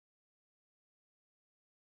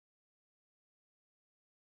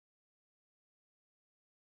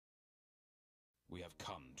We have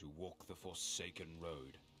come to walk the Forsaken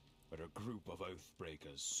Road, where a group of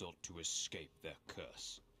Oathbreakers sought to escape their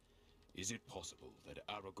curse. Is it possible that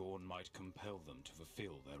Aragorn might compel them to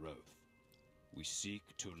fulfill their oath? We seek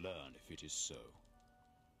to learn if it is so.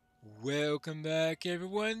 Welcome back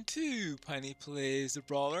everyone to Piney Plays the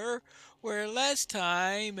Brawler, where last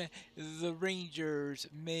time the Rangers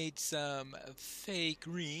made some fake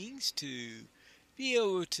rings to be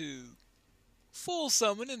able to fool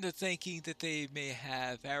someone into thinking that they may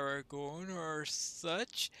have Aragorn or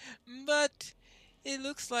such, but it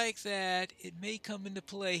looks like that it may come into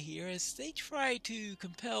play here as they try to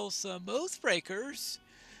compel some Oathbreakers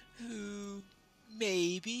who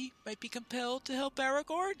maybe might be compelled to help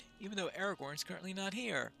Aragorn, even though Aragorn's currently not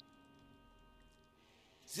here.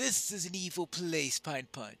 This is an evil place, Pine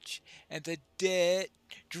Punch, and the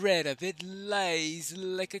dread of it lies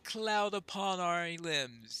like a cloud upon our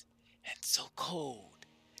limbs, and so cold.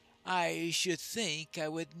 I should think I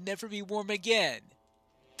would never be warm again.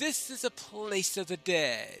 This is a place of the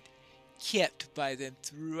dead, kept by them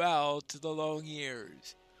throughout the long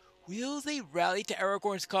years. Will they rally to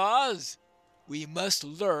Aragorn's cause? We must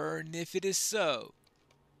learn if it is so.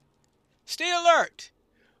 Stay alert!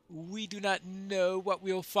 We do not know what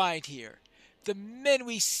we'll find here. The men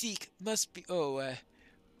we seek must be...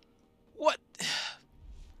 What?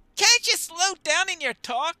 Can't you slow down in your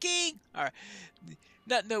talking? Or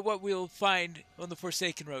not know what we'll find on the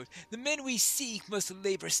Forsaken Road. The men we seek must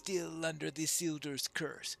labor still under the Isildur's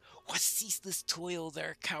curse. What ceaseless toil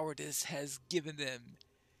their cowardice has given them.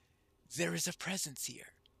 There is a presence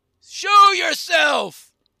here. Show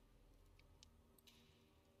yourself!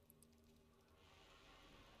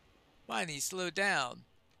 Miney, slow down.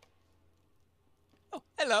 Oh,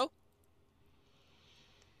 hello.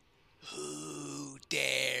 Who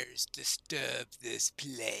dares disturb this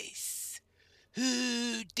place?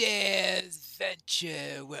 Who dares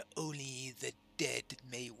venture where only the dead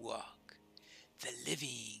may walk? The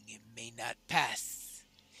living may not pass.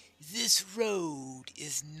 This road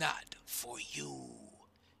is not for you.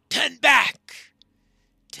 Turn back!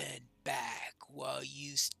 Turn back while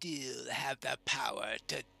you still have the power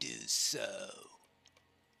to do so.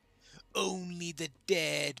 Only the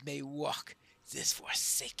dead may walk this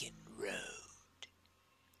forsaken road.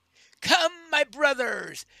 Come, my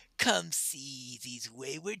brothers! Come see these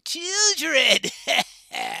wayward children!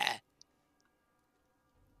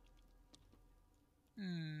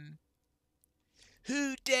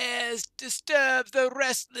 Who dares disturb the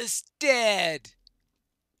restless dead?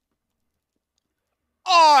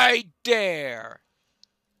 I dare!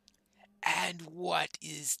 And what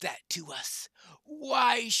is that to us?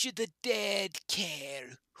 Why should the dead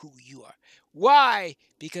care who you are? Why?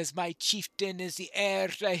 Because my chieftain is the heir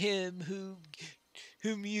to him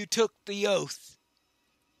whom you took the oath.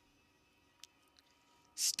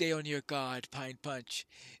 Stay on your guard, Pine Punch.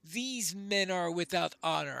 These men are without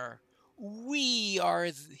honor. We are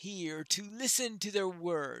here to listen to their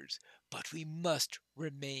words, but we must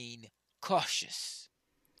remain cautious.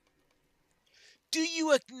 Do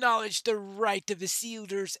you acknowledge the right of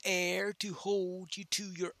Isildur's heir to hold you to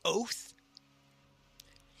your oath?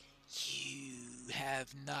 You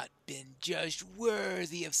have not been judged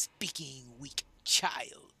worthy of speaking, weak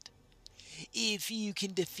child. If you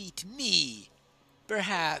can defeat me,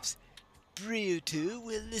 perhaps Brutu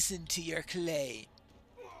will listen to your claim.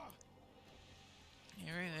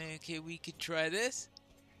 Alright, okay, we could try this.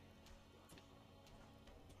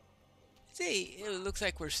 See, it looks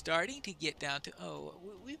like we're starting to get down to... Oh,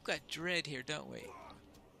 we've got dread here, don't we?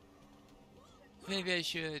 Maybe I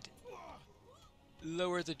should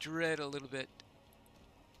lower the dread a little bit.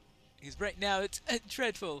 Because right now it's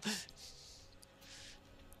dreadful.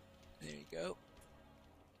 There you go.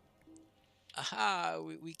 Aha,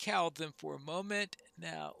 we cowed them for a moment.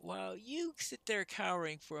 Now, while you sit there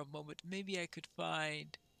cowering for a moment, maybe I could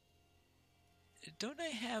find... Don't I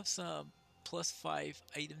have some +5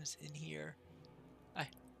 items in here?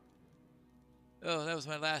 Oh, that was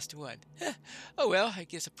my last one. Oh well, I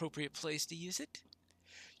guess appropriate place to use it.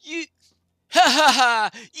 You... Ha ha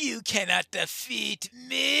ha! You cannot defeat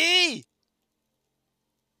me!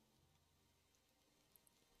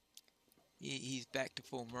 He's back to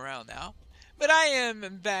full morale now. But I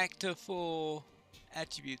am back to full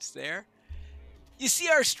attributes there. You see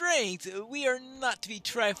our strength, we are not to be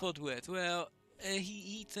trifled with. Well,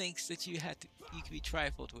 he thinks that you can be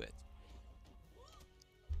trifled with.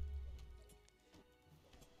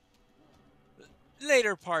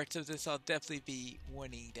 Later parts of this, I'll definitely be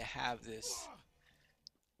wanting to have this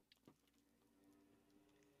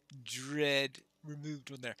dread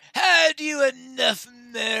removed on there. Had you enough,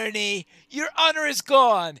 Marnie? Your honor is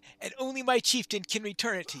gone, and only my chieftain can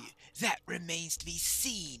return it to you. That remains to be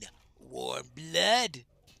seen. Warm blood.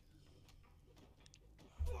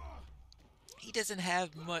 He doesn't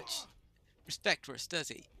have much respect for us, does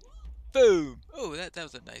he? Boom! Oh, that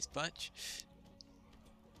was a nice punch.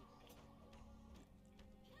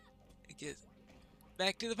 I guess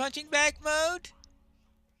back to the punching bag mode.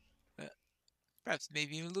 Perhaps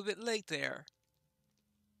maybe a little bit late there.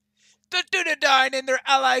 The Dunedain and their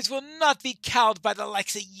allies will not be cowed by the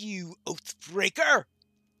likes of you, Oathbreaker!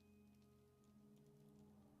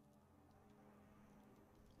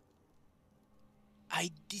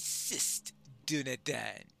 I desist,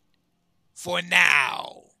 Dunedain. For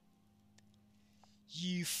now.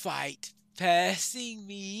 You fight passing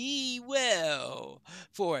me well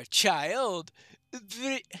for a child.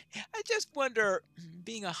 I just wonder,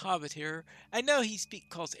 being a hobbit here, I know he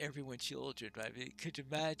calls everyone children, but I could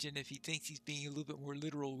imagine if he thinks he's being a little bit more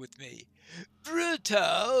literal with me.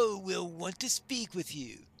 Brutal will want to speak with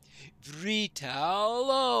you. Brutal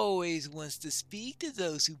always wants to speak to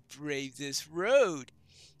those who brave this road.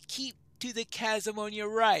 Keep to the chasm on your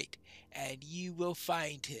right, and you will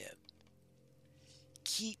find him.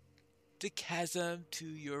 Keep the chasm to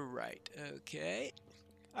your right. Okay.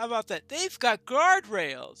 How about that? They've got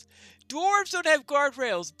guardrails. Dwarves don't have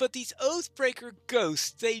guardrails, but these Oathbreaker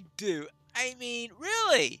ghosts, they do. I mean,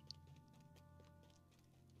 really?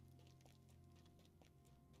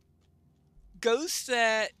 Ghosts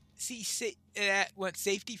that want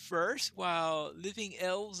safety first, while living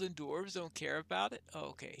elves and dwarves don't care about it. Oh,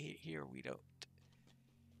 okay, here we don't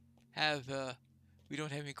have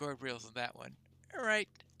any guardrails on that one. All right,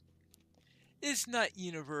 it's not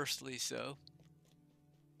universally so.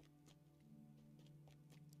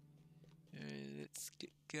 Let's get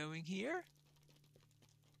going here.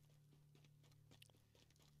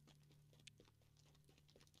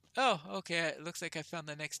 Oh, okay. It looks like I found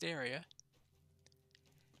the next area.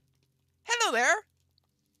 Hello there.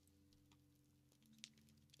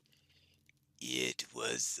 It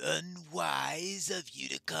was unwise of you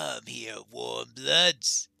to come here,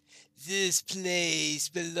 Warmbloods. This place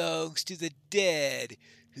belongs to the dead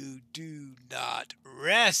who do not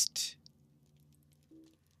rest.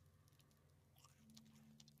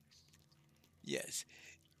 Yes.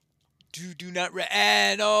 Do not rest,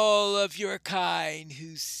 and all of your kind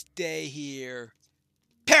who stay here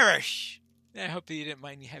perish. I hope you didn't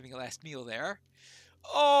mind me having a last meal there.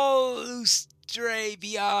 All who stray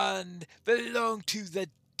beyond belong to the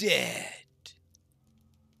dead.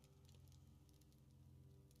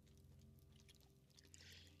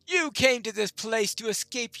 You came to this place to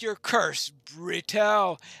escape your curse,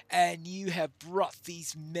 Britto, and you have brought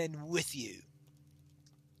these men with you.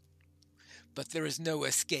 But there is no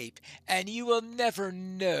escape, and you will never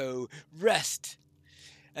know rest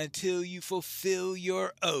until you fulfill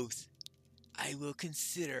your oath. I will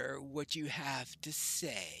consider what you have to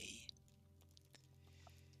say.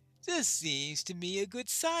 This seems to me a good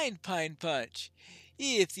sign, Pine Punch.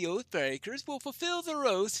 If the Oathbreakers will fulfill their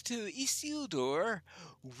oath to Isildur,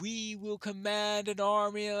 we will command an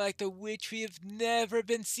army like the which we have never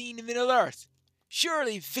been seen in Middle-earth.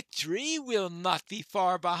 Surely victory will not be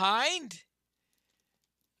far behind.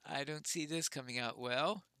 I don't see this coming out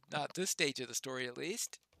well. Not this stage of the story, at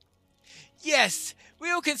least. Yes,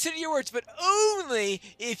 we will consider your words, but only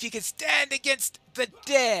if you can stand against the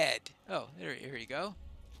dead. Oh, here you go.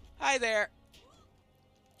 Hi there.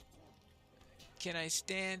 Can I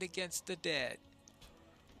stand against the dead?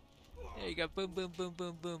 There you go. Boom, boom, boom,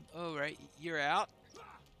 boom, boom. All right, you're out.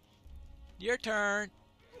 Your turn.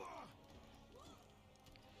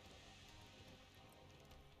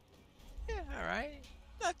 Yeah, all right.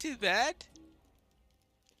 Not too bad.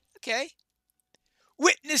 Okay.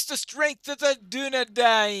 Witness the strength of the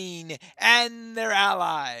Dunedain and their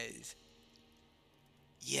allies.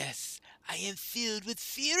 Yes, I am filled with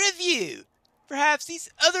fear of you. Perhaps these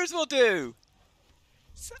others will do.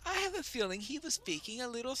 So I have a feeling he was speaking a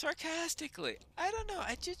little sarcastically. I don't know.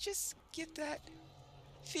 I just get that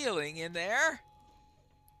feeling in there.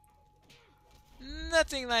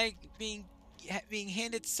 Nothing like being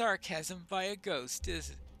handed sarcasm by a ghost, is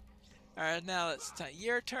it? All right, now it's time.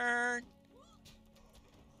 Your turn.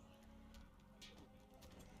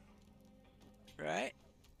 Right?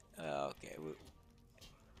 Okay.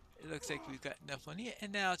 It looks like we've got enough on here,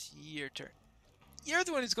 and now it's your turn. You're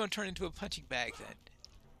the one who's going to turn into a punching bag then.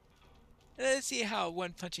 Let's see how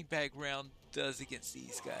one punching bag round does against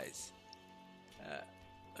these guys.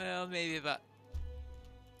 Well, maybe about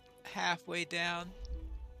halfway down.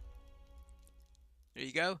 There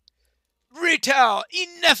you go. Retail!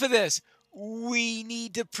 Enough of this! We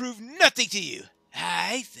need to prove nothing to you.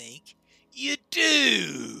 I think you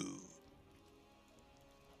do.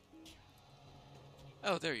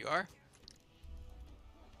 Oh, there you are.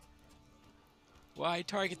 Why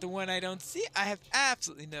target the one I don't see? I have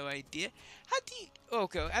absolutely no idea. How do you...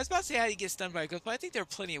 Okay, I was about to say how do you get stunned by a ghost, but I think there are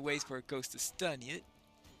plenty of ways for a ghost to stun you.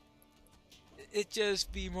 It'd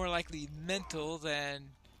just be more likely mental than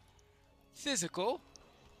physical.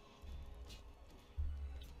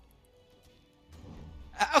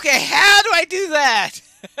 Okay, how do I do that?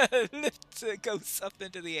 Lift the ghost up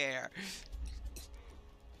into the air.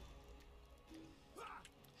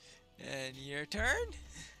 And your turn.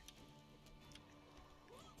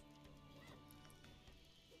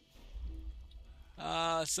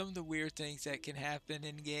 Some of the weird things that can happen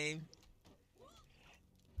in game.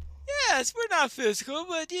 Yes, we're not physical,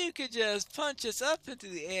 but you could just punch us up into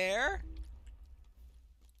the air.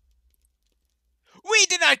 We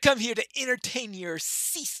did not come here to entertain your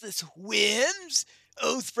ceaseless whims,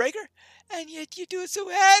 Oathbreaker, and yet you do it so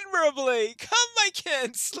admirably. Come, my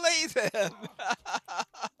kin, slay them.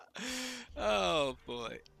 Oh,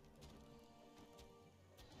 boy.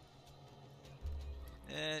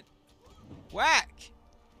 And whack.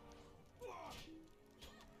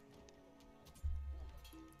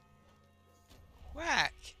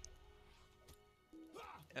 Whack.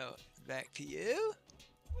 Oh, back to you.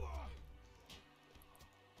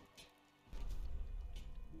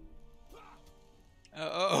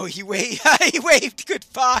 Oh, he waved. He waved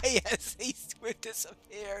goodbye as he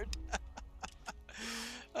disappeared.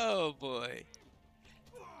 Oh boy.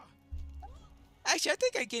 Actually, I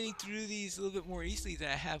think I'm getting through these a little bit more easily than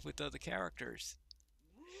I have with other characters.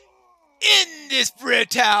 End this,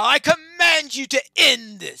 Brittle! I command you to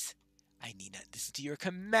end this! I need not listen to your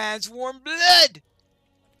commands, warm blood!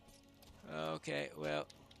 Okay, well.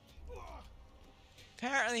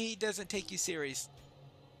 Apparently he doesn't take you seriously.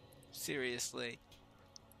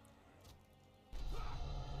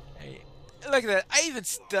 Hey, look at that. I even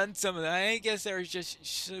stunned some of them. I guess they were just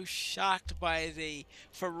so shocked by the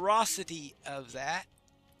ferocity of that.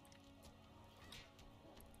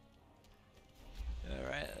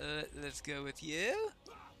 Alright, let's go with you.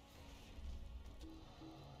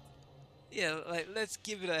 Yeah, let's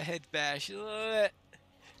give it a head bash. Let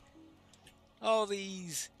all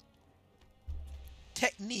these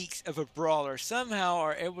techniques of a brawler somehow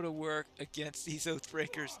are able to work against these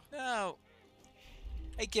Oathbreakers. Now,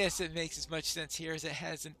 I guess it makes as much sense here as it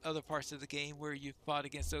has in other parts of the game where you've fought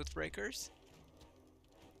against Oathbreakers.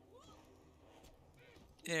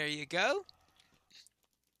 There you go.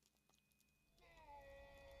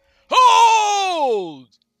 Hold!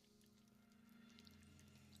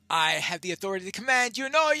 I have the authority to command you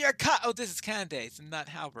and all your oh, this is Candace and not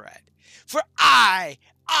Halbarad. For I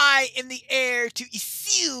am the heir to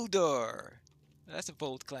Isildur. That's a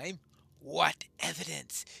bold claim. What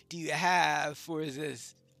evidence do you have for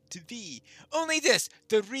this to be? Only this,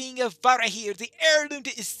 the ring of Barahir, the heirloom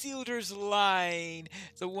to Isildur's line,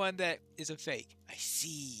 the one that is a fake. I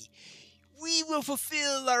see. We will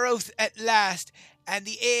fulfill our oath at last, and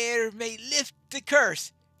the heir may lift the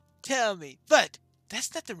curse. Tell me, but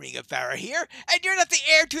that's not the ring of Barahir, and you're not the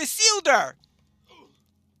heir to Isildur.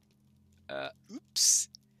 Oops.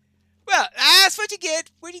 Well, that's what you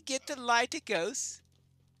get when you get to lie to ghosts.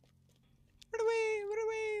 Run away, run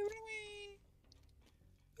away, run away.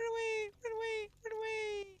 Run away, run away, run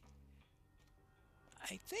away.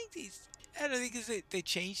 I think these, I don't think they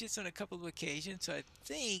changed this on a couple of occasions, so I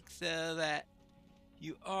think though that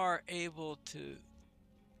you are able to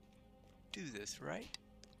do this, right?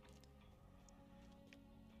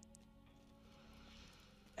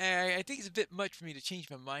 I think it's a bit much for me to change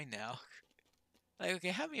my mind now. Like, okay,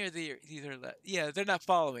 how many are these are left? Yeah, they're not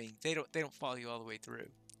following. They don't follow you all the way through.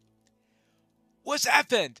 What's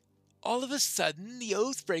happened? All of a sudden, the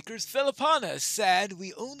Oathbreakers fell upon us, and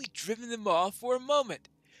we only driven them off for a moment.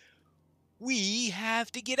 We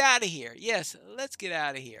have to get out of here. Yes, let's get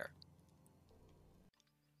out of here.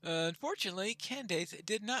 Unfortunately, Candace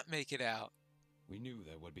did not make it out. We knew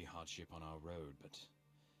there would be hardship on our road, but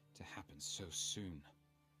to happen so soon.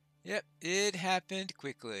 Yep, it happened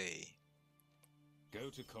quickly. Go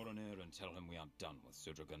to Coroner and tell him we are done with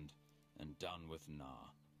Sudrugund and done with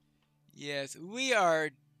Nar. Yes, we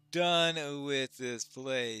are done with this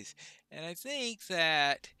place. And I think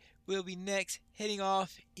that we'll be next heading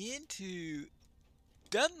off into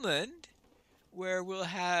Dunland, where we'll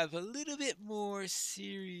have a little bit more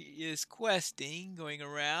serious questing going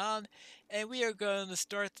around. And we are going to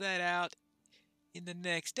start that out in the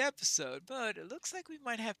next episode. But it looks like we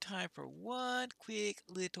might have time for one quick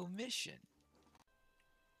little mission.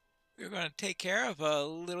 We're going to take care of a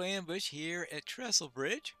little ambush here at Trestle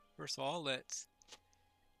Bridge. First of all, let's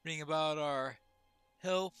bring about our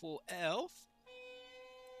helpful elf.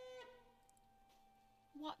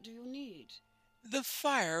 What do you need? The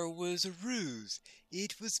fire was a ruse.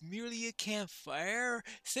 It was merely a campfire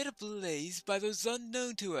set ablaze by those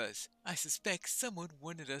unknown to us. I suspect someone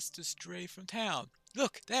wanted us to stray from town.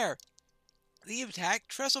 Look, there! The attack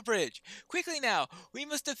Trestle Bridge. Quickly now, we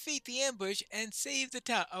must defeat the ambush and save the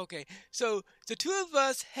town. Okay, so the two of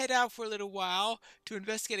us head out for a little while to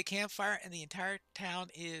investigate a campfire, and the entire town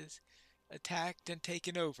is attacked and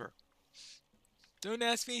taken over. Don't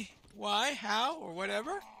ask me why, how, or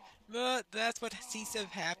whatever, but that's what seems to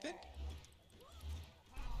have happened.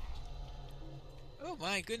 Oh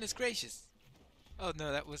my goodness gracious. Oh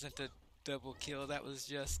no, that wasn't a double kill, that was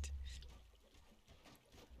just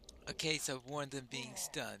a case of one of them being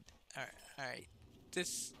stunned. Alright.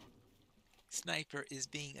 This sniper is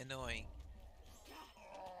being annoying.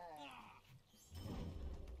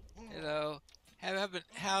 Hello. Have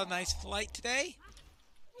a nice flight today?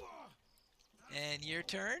 And your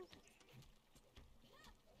turn?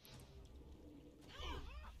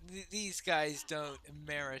 These guys don't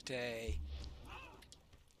merit a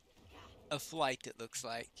flight, it looks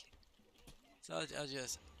like. So I'll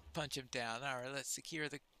just punch him down. Alright, let's secure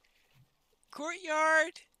the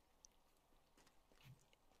courtyard.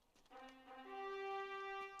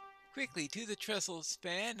 Quickly to the trestle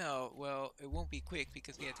span. Oh, well, it won't be quick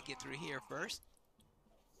because we have to get through here first.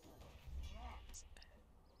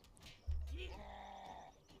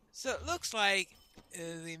 So it looks like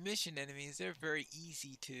the mission enemies, they're very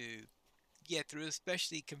easy to get through,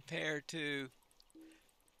 especially compared to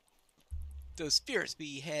those spirits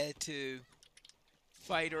we had to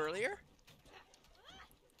fight earlier.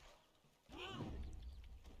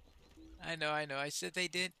 I know. I said they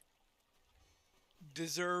didn't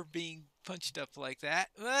deserve being punched up like that,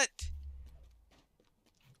 but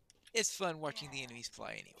it's fun watching the enemies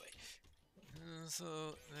fly anyway. So,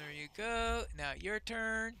 there you go. Now your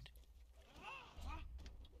turn.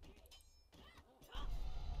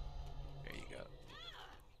 There you go.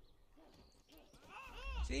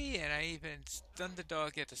 See, and I even stunned the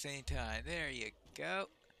dog at the same time. There you go.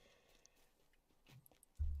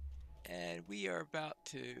 And we are about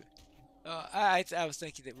to... I was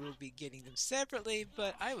thinking that we would be getting them separately,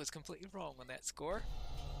 but I was completely wrong on that score.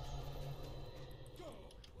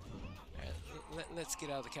 Alright, let's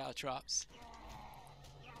get out of the caltrops.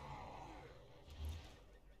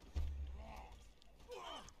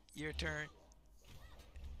 Your turn.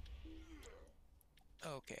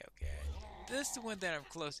 Okay. This is the one that I'm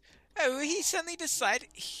close. Oh, he suddenly decided...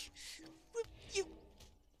 You...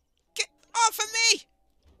 Get off of me!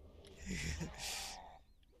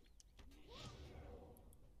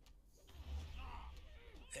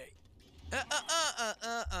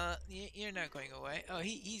 You're not going away. Oh,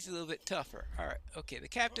 he's a little bit tougher. Alright, okay, the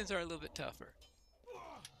captains are a little bit tougher.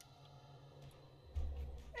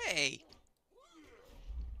 Hey!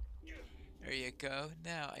 There you go.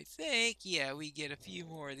 Now, I think, yeah, we get a few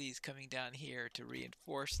more of these coming down here to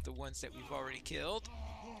reinforce the ones that we've already killed.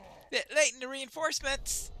 Bit late in the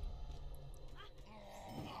reinforcements!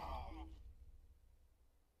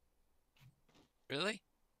 Really?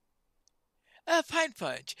 Pine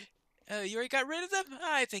Punch! You already got rid of them?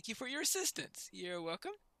 I thank you for your assistance. You're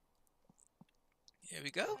welcome. Here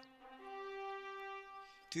we go.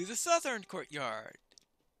 To the southern courtyard.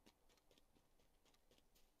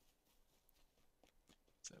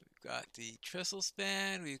 So we've got the trestle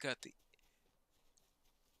span. We've got the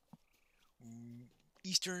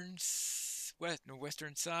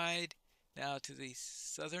western side. Now to the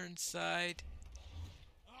southern side.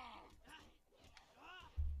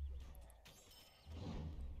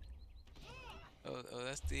 Oh,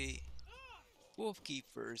 that's the Wolf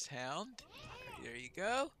Keeper's hound. There you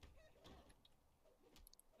go.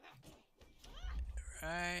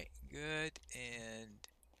 Alright, good. And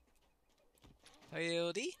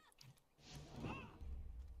Coyote.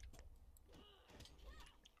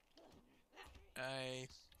 I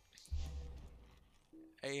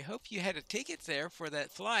hope you had a ticket there for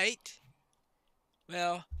that flight.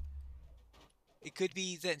 Well, it could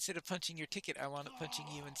be that instead of punching your ticket, I wound up punching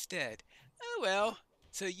you instead. Oh well,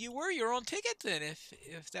 so you were your own ticket then,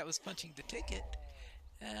 if that was punching the ticket.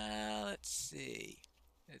 Let's see.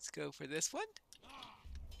 Let's go for this one.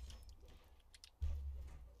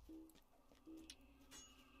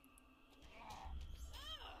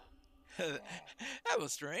 That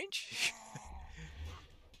was strange.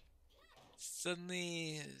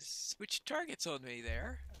 Suddenly switched targets on me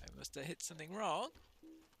there. I must have hit something wrong.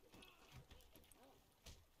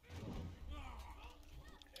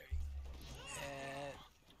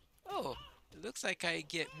 It looks like I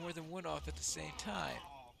get more than one off at the same time.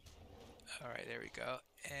 Alright, there we go.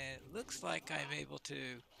 And it looks like I'm able to...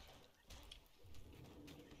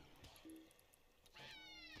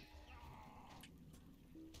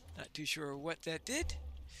 Not too sure what that did.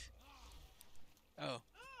 Oh.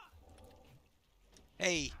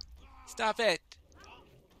 Hey! Stop it!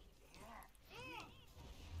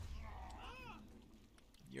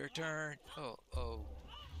 Your turn. Oh, oh.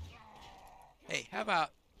 Hey, how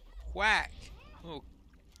about whack? Oh.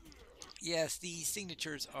 Yes, these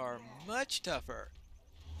signatures are much tougher.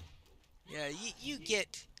 Yeah, you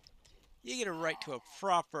get a right to a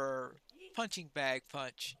proper punching bag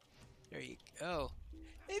punch. There you go.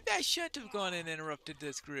 Maybe I shouldn't have gone and interrupted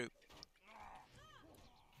this group.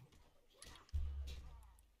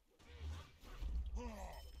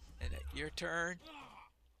 And your turn.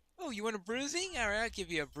 Oh, you want a bruising? Alright, I'll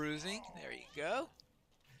give you a bruising. There you go.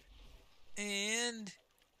 And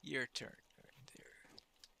your turn. Right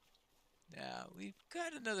there. Now, we've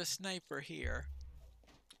got another sniper here.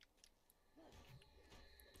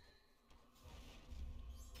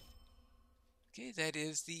 Okay, that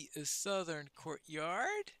is the southern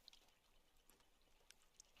courtyard.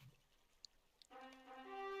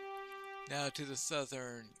 Now to the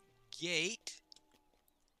southern gate.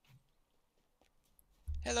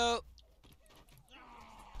 Hello.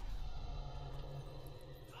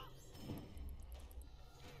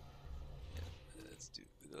 Let's do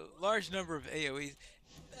a large number of AoEs.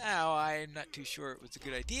 Now, I'm not too sure it was a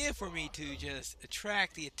good idea for me to just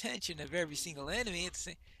attract the attention of every single enemy at the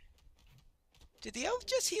same... Did the elf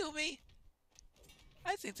just heal me?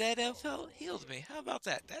 I think that elf healed me. How about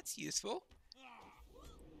that? That's useful.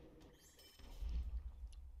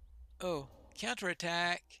 Oh,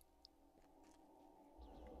 counterattack.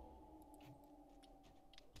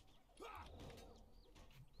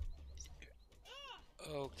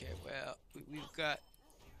 Okay, well, we've got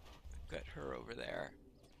her over there.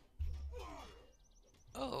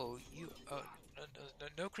 Oh, you... Oh,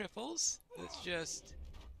 no cripples. Let's just...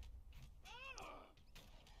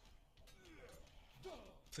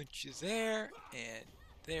 Punch you there, and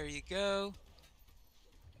there you go.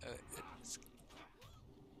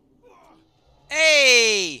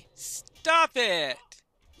 Hey! Stop it!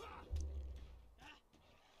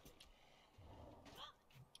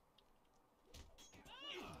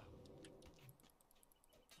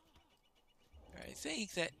 I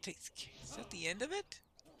think that takes care. Is that the end of it?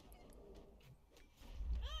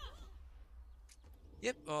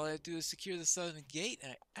 Yep, all I have to do is secure the southern gate.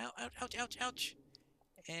 And ouch, ouch, ouch.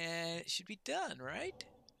 And it should be done, right?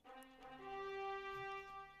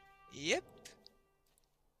 Yep.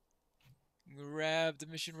 Grab the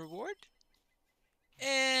mission reward.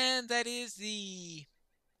 And that is the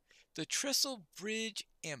Trestle Bridge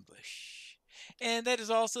ambush. And that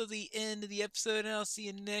is also the end of the episode, and I'll see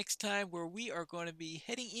you next time where we are going to be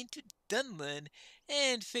heading into Dunland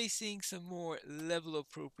and facing some more level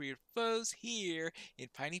appropriate foes here in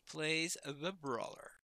Piney Plays the Brawler.